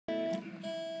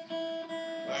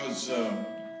I was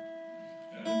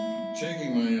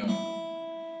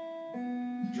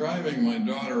driving my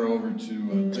daughter over to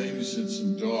babysit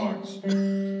some dogs,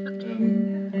 and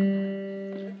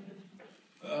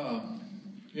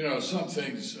you know, some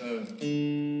things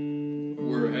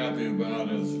we're happy about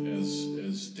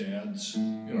as dads.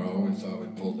 You know, we thought we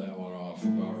pulled that one off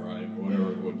about right,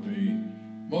 whatever it would be.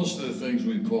 Most of the things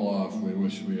we pull off, we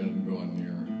wish we hadn't gone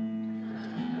near.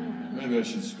 Maybe I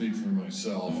should speak for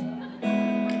myself.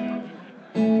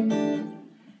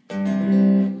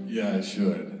 Yeah, I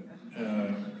should.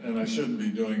 And I shouldn't be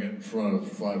doing it in front of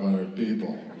 500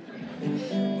 people.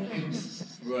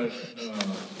 But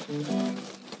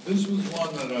this was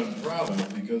one that I'm proud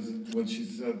of, because when she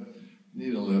said,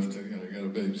 need a lift, I gotta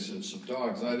babysit some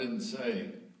dogs, I didn't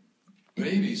say,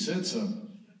 babysit some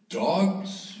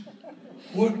dogs?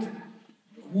 What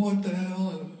the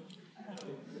hell?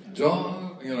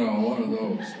 Dog? You know, one of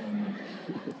those.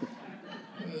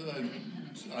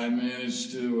 I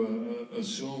managed to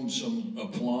assume some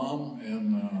aplomb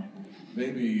and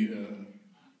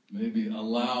maybe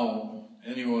allow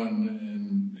anyone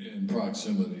in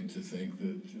proximity to think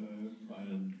that I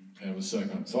didn't have a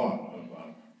second thought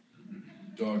about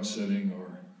dog sitting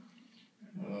or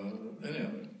any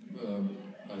of it.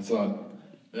 I thought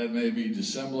that may be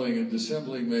dissembling, and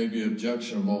dissembling may be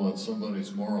objectionable on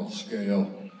somebody's moral scale,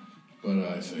 but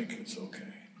I think it's okay.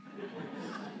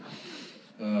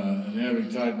 And having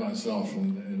tied myself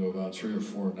into about 3 or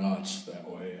 4 knots that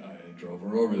way, I drove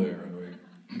her over there, and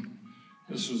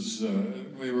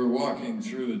we were walking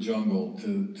through the jungle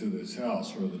to this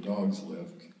house where the dogs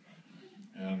lived,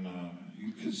 and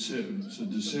you could see it's a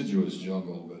deciduous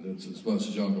jungle, but it's as much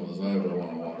jungle as I ever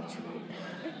want to walk through.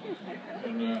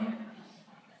 And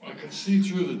I could see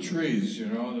through the trees, you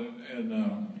know, and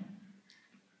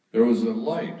there was a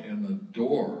light in the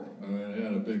door. It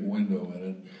had a big window in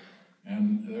it.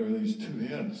 And there were these 2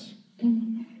 heads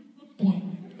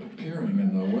appearing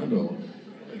in the window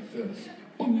like this.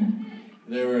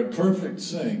 They were in perfect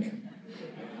sync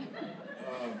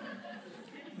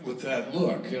with that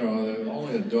look. You know,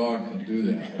 only a dog can do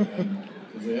that,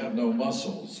 because they have no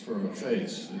muscles for a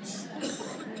face.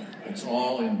 It's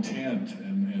all intent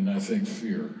and I think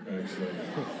fear, actually.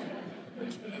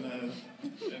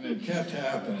 And it kept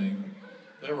happening.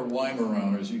 There were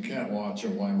Weimaraners. You can't watch a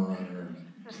Weimaraner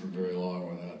for very long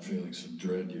without feeling some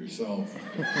dread yourself.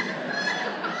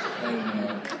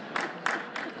 And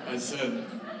I said,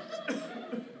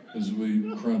 as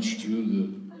we crunched through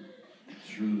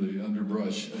the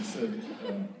underbrush, I said,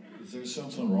 is there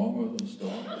something wrong with those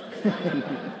dogs?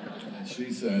 And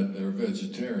she said, they're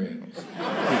vegetarians.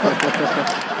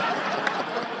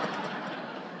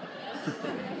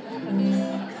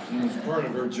 It was part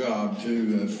of her job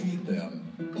to feed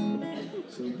them.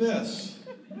 So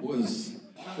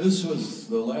this was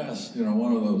the last, you know,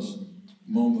 one of those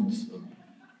moments of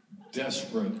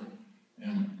desperate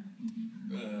and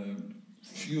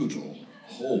futile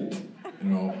hope, you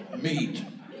know, meat.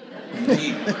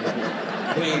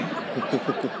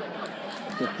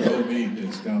 No meat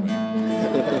is coming.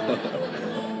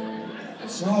 I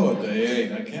saw what they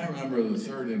ate. I can't remember the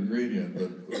 3rd ingredient,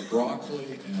 but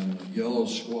broccoli and yellow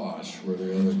squash were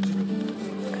the other 2.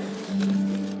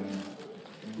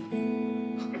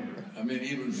 I mean,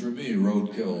 even for me,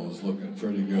 roadkill was looking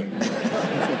pretty good.